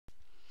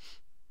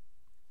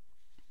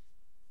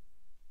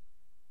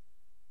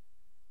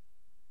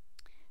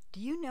Do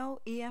you know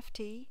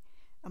EFT,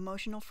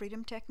 Emotional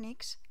Freedom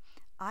Techniques?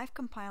 I've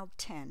compiled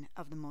 10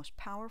 of the most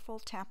powerful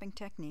tapping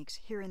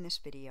techniques here in this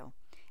video.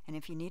 And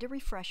if you need a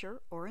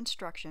refresher or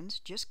instructions,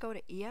 just go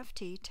to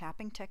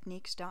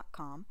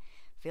EFTtappingtechniques.com,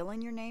 fill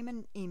in your name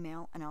and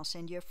email, and I'll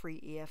send you a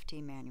free EFT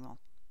manual.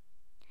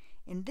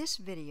 In this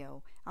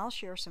video, I'll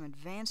share some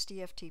advanced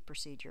EFT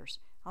procedures.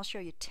 I'll show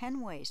you 10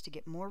 ways to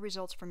get more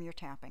results from your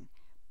tapping,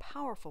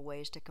 powerful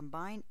ways to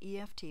combine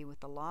EFT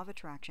with the law of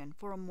attraction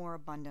for a more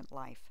abundant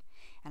life.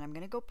 And I'm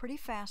going to go pretty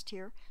fast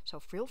here, so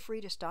feel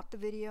free to stop the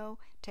video,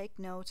 take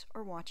notes,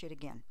 or watch it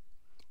again.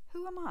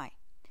 Who am I?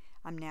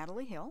 I'm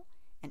Natalie Hill,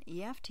 an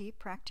EFT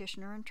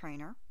practitioner and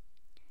trainer,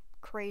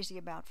 crazy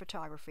about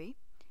photography,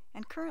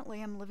 and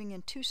currently I'm living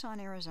in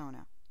Tucson,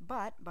 Arizona.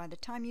 But by the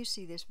time you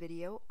see this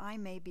video, I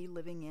may be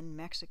living in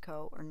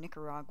Mexico or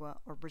Nicaragua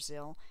or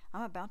Brazil.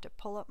 I'm about to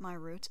pull up my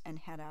roots and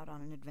head out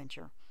on an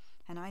adventure.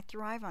 And I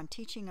thrive on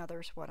teaching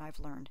others what I've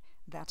learned.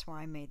 That's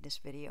why I made this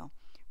video.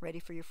 Ready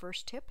for your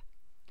first tip?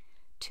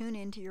 Tune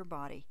into your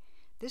body.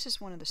 This is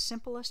one of the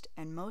simplest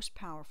and most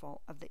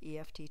powerful of the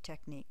EFT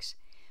techniques.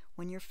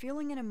 When you're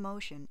feeling an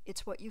emotion,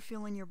 it's what you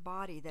feel in your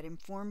body that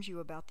informs you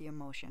about the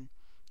emotion.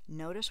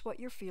 Notice what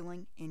you're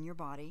feeling in your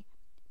body.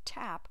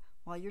 Tap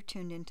while you're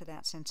tuned into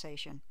that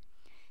sensation.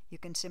 You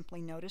can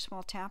simply notice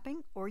while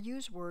tapping or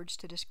use words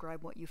to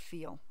describe what you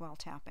feel while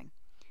tapping.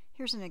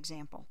 Here's an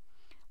example.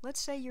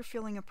 Let's say you're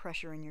feeling a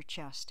pressure in your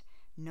chest.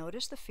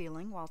 Notice the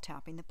feeling while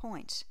tapping the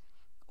points.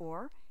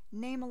 Or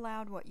name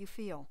aloud what you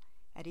feel.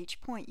 At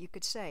each point you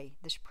could say,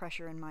 this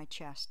pressure in my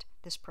chest,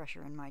 this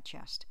pressure in my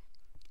chest.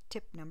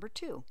 Tip number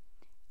 2,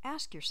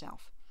 ask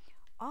yourself.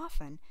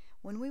 Often,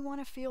 when we want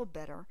to feel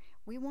better,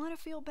 we want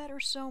to feel better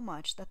so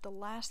much that the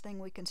last thing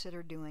we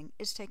consider doing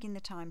is taking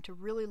the time to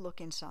really look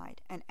inside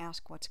and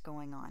ask what's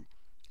going on.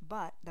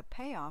 But the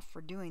payoff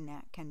for doing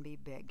that can be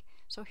big.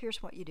 So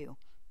here's what you do.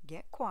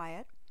 Get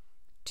quiet,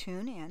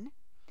 tune in,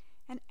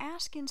 and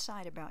ask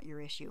inside about your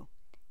issue.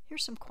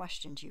 Here's some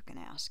questions you can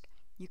ask.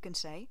 You can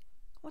say,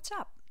 "What's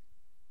up?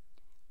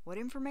 What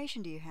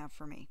information do you have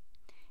for me?"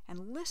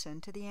 And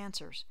listen to the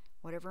answers.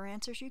 Whatever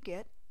answers you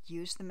get,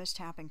 use them as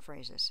tapping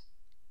phrases.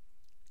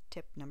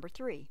 Tip number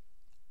 3,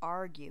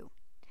 argue.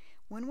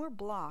 When we're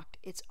blocked,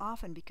 it's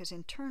often because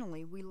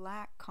internally we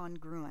lack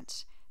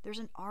congruence. There's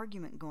an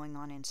argument going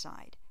on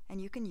inside,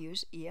 and you can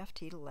use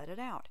EFT to let it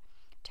out.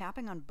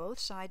 Tapping on both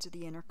sides of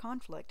the inner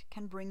conflict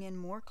can bring in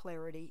more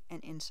clarity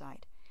and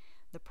insight.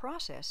 The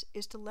process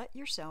is to let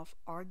yourself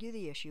argue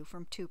the issue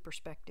from 2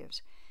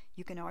 perspectives.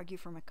 You can argue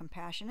from a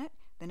compassionate,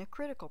 then a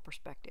critical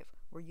perspective.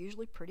 We're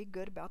usually pretty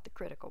good about the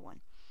critical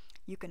one.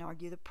 You can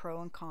argue the pro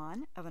and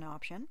con of an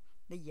option,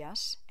 the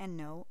yes and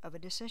no of a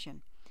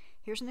decision.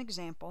 Here's an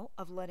example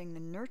of letting the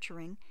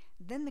nurturing,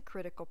 then the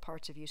critical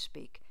parts of you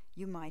speak.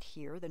 You might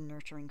hear the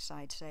nurturing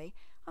side say,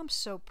 "I'm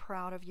so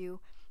proud of you.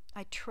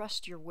 I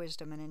trust your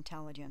wisdom and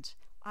intelligence.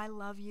 I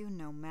love you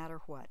no matter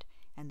what."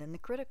 And then the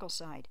critical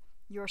side,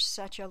 "You're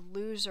such a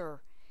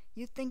loser.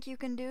 You think you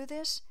can do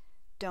this?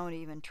 Don't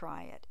even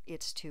try it.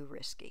 It's too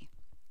risky."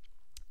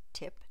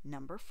 Tip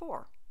number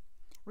 4,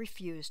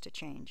 refuse to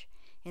change.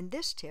 In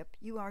this tip,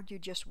 you argue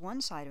just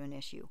one side of an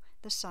issue,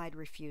 the side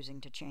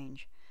refusing to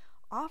change.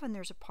 Often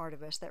there's a part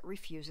of us that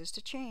refuses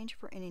to change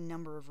for any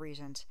number of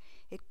reasons.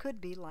 It could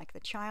be like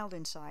the child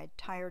inside,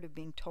 tired of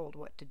being told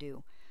what to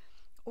do,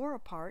 or a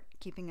part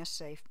keeping us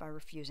safe by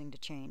refusing to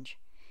change.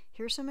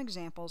 Here's some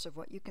examples of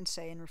what you can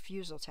say in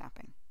refusal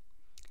tapping.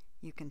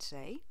 You can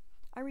say,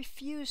 "I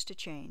refuse to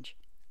change.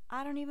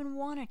 I don't even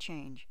want to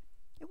change.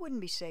 It wouldn't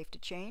be safe to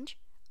change.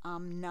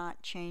 I'm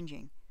not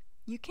changing.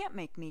 You can't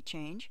make me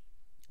change.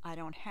 I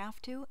don't have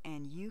to,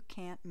 and you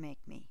can't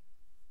make me."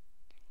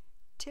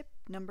 Tip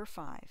number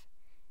 5,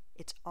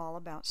 it's all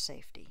about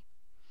safety.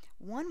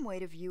 One way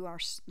to view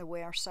the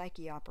way our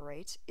psyche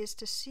operates is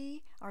to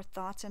see our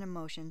thoughts and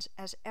emotions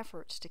as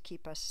efforts to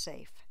keep us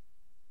safe.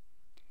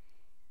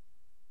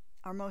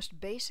 Our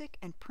most basic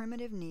and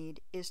primitive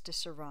need is to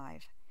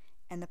survive,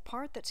 and the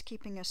part that's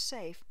keeping us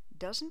safe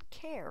doesn't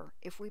care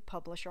if we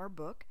publish our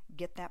book,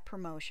 get that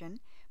promotion,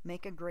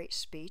 make a great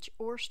speech,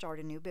 or start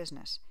a new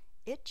business.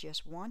 It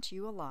just wants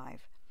you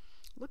alive.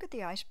 Look at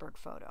the iceberg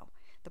photo.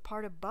 The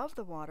part above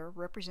the water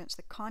represents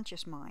the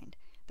conscious mind.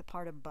 The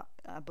part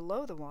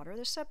below the water,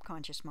 the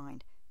subconscious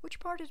mind. Which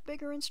part is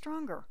bigger and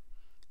stronger?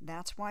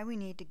 That's why we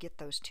need to get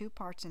those 2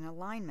 parts in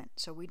alignment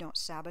so we don't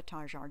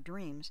sabotage our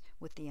dreams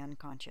with the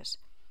unconscious.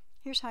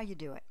 Here's how you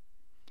do it.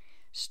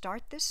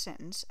 Start this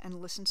sentence and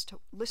listen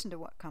to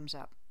what comes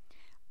up.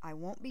 I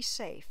won't be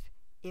safe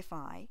if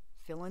I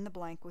fill in the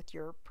blank with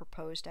your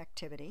proposed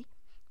activity,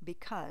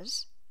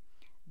 because,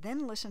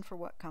 then listen for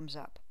what comes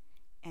up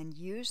and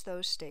use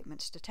those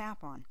statements to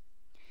tap on.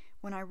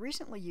 When I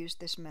recently used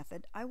this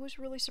method, I was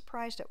really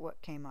surprised at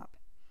what came up.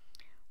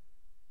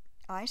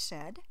 I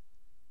said,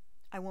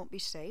 I won't be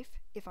safe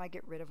if I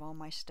get rid of all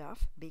my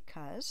stuff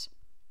because,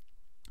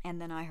 and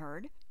then I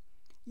heard,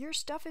 your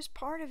stuff is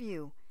part of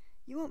you.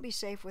 You won't be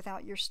safe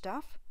without your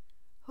stuff.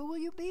 Who will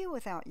you be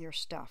without your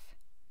stuff?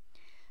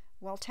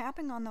 While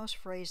tapping on those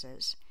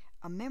phrases,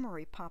 a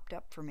memory popped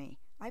up for me.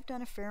 I've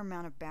done a fair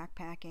amount of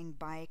backpacking,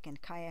 bike,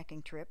 and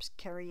kayaking trips,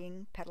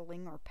 carrying,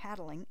 pedaling, or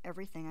paddling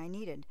everything I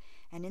needed.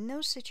 And in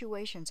those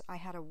situations, I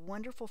had a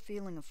wonderful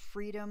feeling of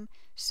freedom,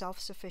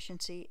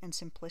 self-sufficiency, and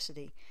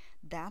simplicity.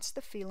 That's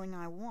the feeling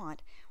I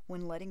want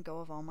when letting go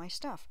of all my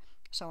stuff.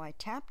 So I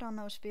tapped on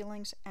those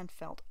feelings and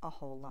felt a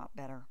whole lot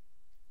better.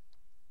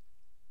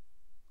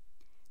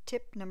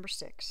 Tip number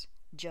 6,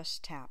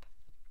 just tap.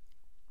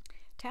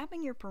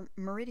 Tapping your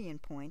meridian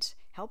points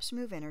helps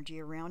move energy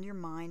around your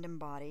mind and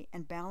body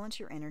and balance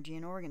your energy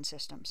and organ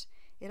systems.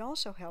 It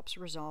also helps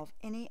resolve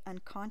any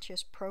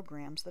unconscious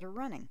programs that are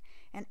running,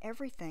 and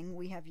everything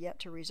we have yet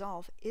to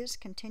resolve is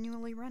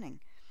continually running.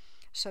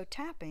 So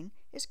tapping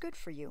is good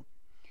for you.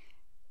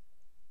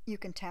 You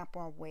can tap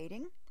while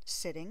waiting,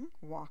 sitting,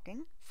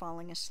 walking,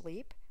 falling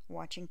asleep,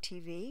 watching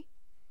TV,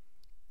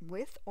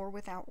 with or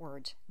without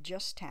words.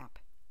 Just tap.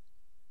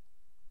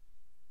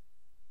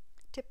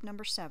 Tip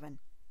number 7.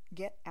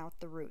 Get out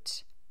the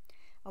roots.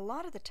 A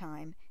lot of the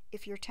time,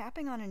 if you're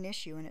tapping on an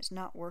issue and it's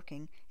not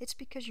working, it's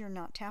because you're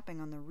not tapping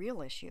on the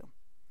real issue.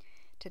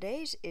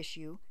 Today's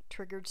issue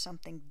triggered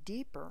something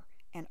deeper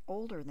and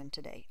older than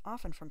today,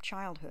 often from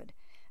childhood.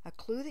 A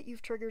clue that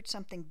you've triggered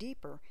something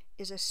deeper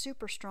is a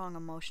super strong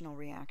emotional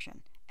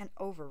reaction, an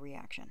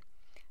overreaction.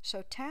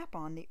 So tap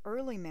on the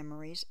early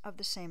memories of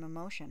the same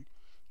emotion.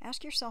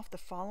 Ask yourself the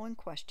following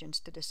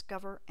questions to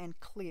discover and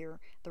clear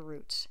the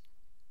roots.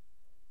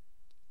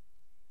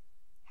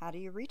 How do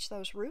you reach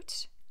those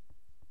roots?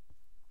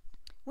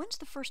 When's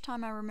the first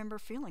time I remember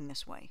feeling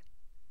this way?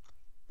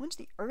 When's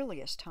the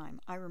earliest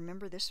time I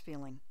remember this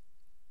feeling?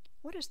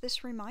 What does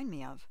this remind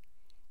me of?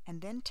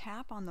 And then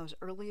tap on those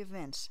early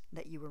events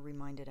that you were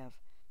reminded of.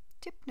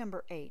 Tip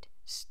number 8,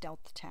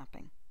 stealth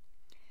tapping.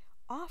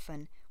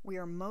 Often, we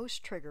are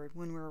most triggered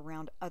when we're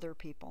around other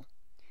people.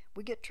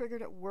 We get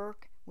triggered at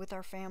work, with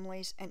our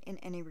families, and in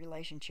any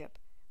relationship.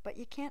 But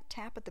you can't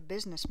tap at the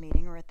business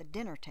meeting or at the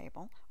dinner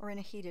table or in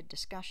a heated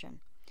discussion.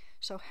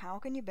 So how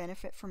can you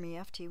benefit from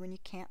EFT when you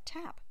can't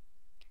tap?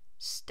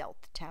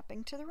 Stealth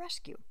tapping to the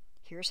rescue.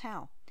 Here's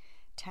how.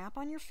 Tap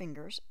on your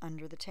fingers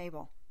under the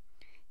table.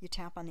 You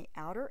tap on the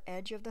outer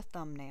edge of the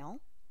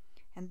thumbnail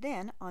and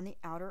then on the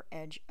outer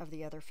edge of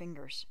the other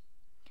fingers.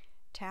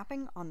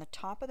 Tapping on the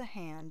top of the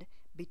hand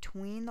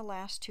between the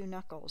last two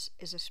knuckles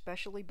is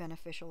especially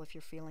beneficial if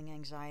you're feeling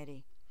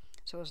anxiety.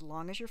 So as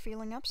long as you're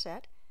feeling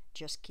upset,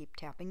 just keep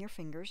tapping your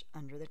fingers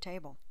under the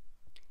table.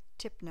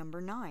 Tip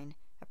number 9,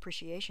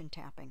 appreciation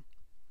tapping.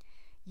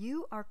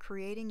 You are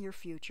creating your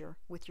future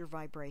with your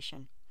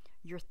vibration.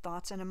 Your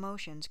thoughts and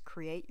emotions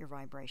create your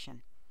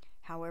vibration.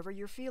 However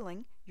you're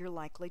feeling, you're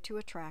likely to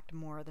attract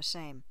more of the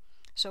same.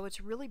 So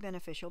it's really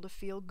beneficial to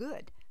feel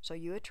good, so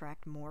you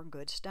attract more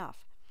good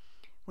stuff.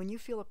 When you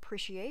feel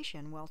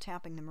appreciation while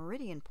tapping the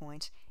meridian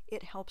points,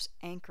 it helps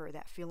anchor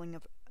that feeling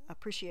of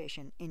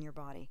appreciation in your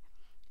body.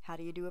 How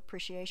do you do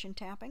appreciation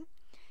tapping?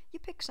 You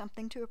pick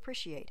something to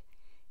appreciate.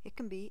 It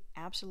can be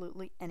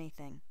absolutely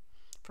anything.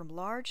 From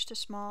large to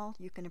small,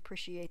 you can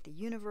appreciate the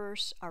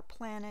universe, our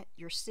planet,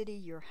 your city,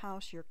 your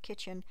house, your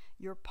kitchen,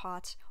 your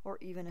pots, or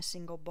even a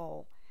single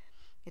bowl.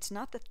 It's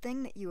not the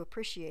thing that you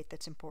appreciate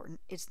that's important,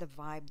 it's the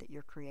vibe that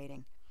you're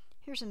creating.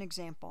 Here's an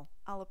example.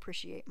 I'll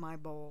appreciate my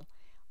bowl.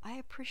 I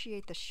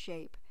appreciate the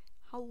shape,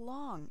 how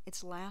long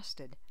it's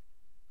lasted.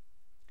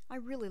 I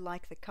really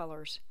like the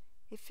colors.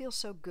 It feels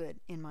so good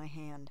in my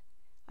hand.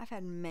 I've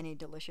had many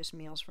delicious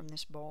meals from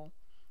this bowl.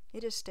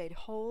 It has stayed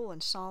whole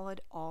and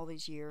solid all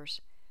these years.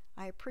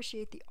 I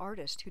appreciate the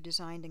artist who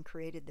designed and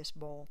created this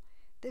bowl.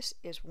 This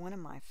is one of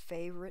my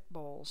favorite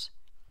bowls.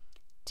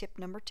 Tip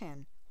number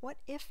 10, what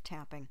if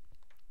tapping?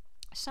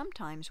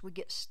 Sometimes we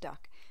get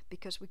stuck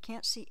because we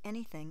can't see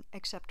anything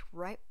except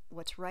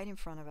what's right in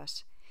front of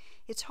us.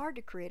 It's hard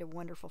to create a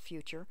wonderful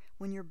future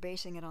when you're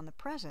basing it on the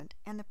present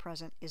and the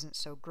present isn't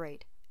so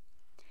great.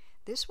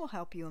 This will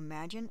help you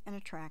imagine and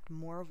attract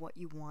more of what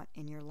you want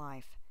in your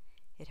life.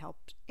 It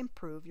helps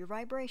improve your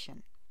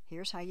vibration.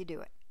 Here's how you do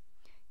it.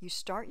 You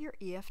start your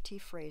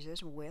EFT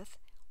phrases with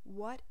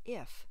what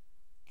if,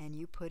 and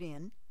you put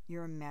in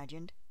your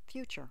imagined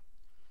future.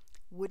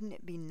 Wouldn't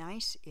it be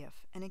nice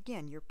if, and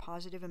again your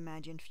positive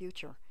imagined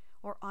future,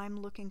 or I'm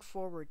looking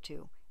forward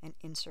to, and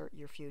insert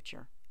your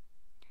future.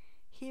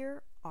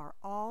 Here are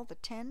all the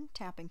 10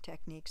 tapping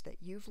techniques that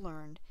you've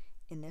learned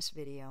in this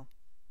video.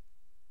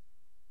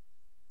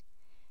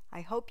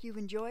 I hope you've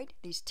enjoyed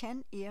these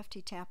 10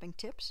 EFT tapping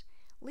tips.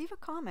 Leave a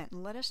comment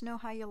and let us know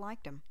how you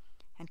liked them.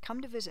 And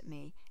come to visit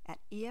me at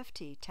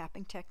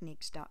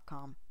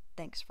EFTtappingtechniques.com.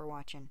 Thanks for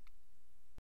watching.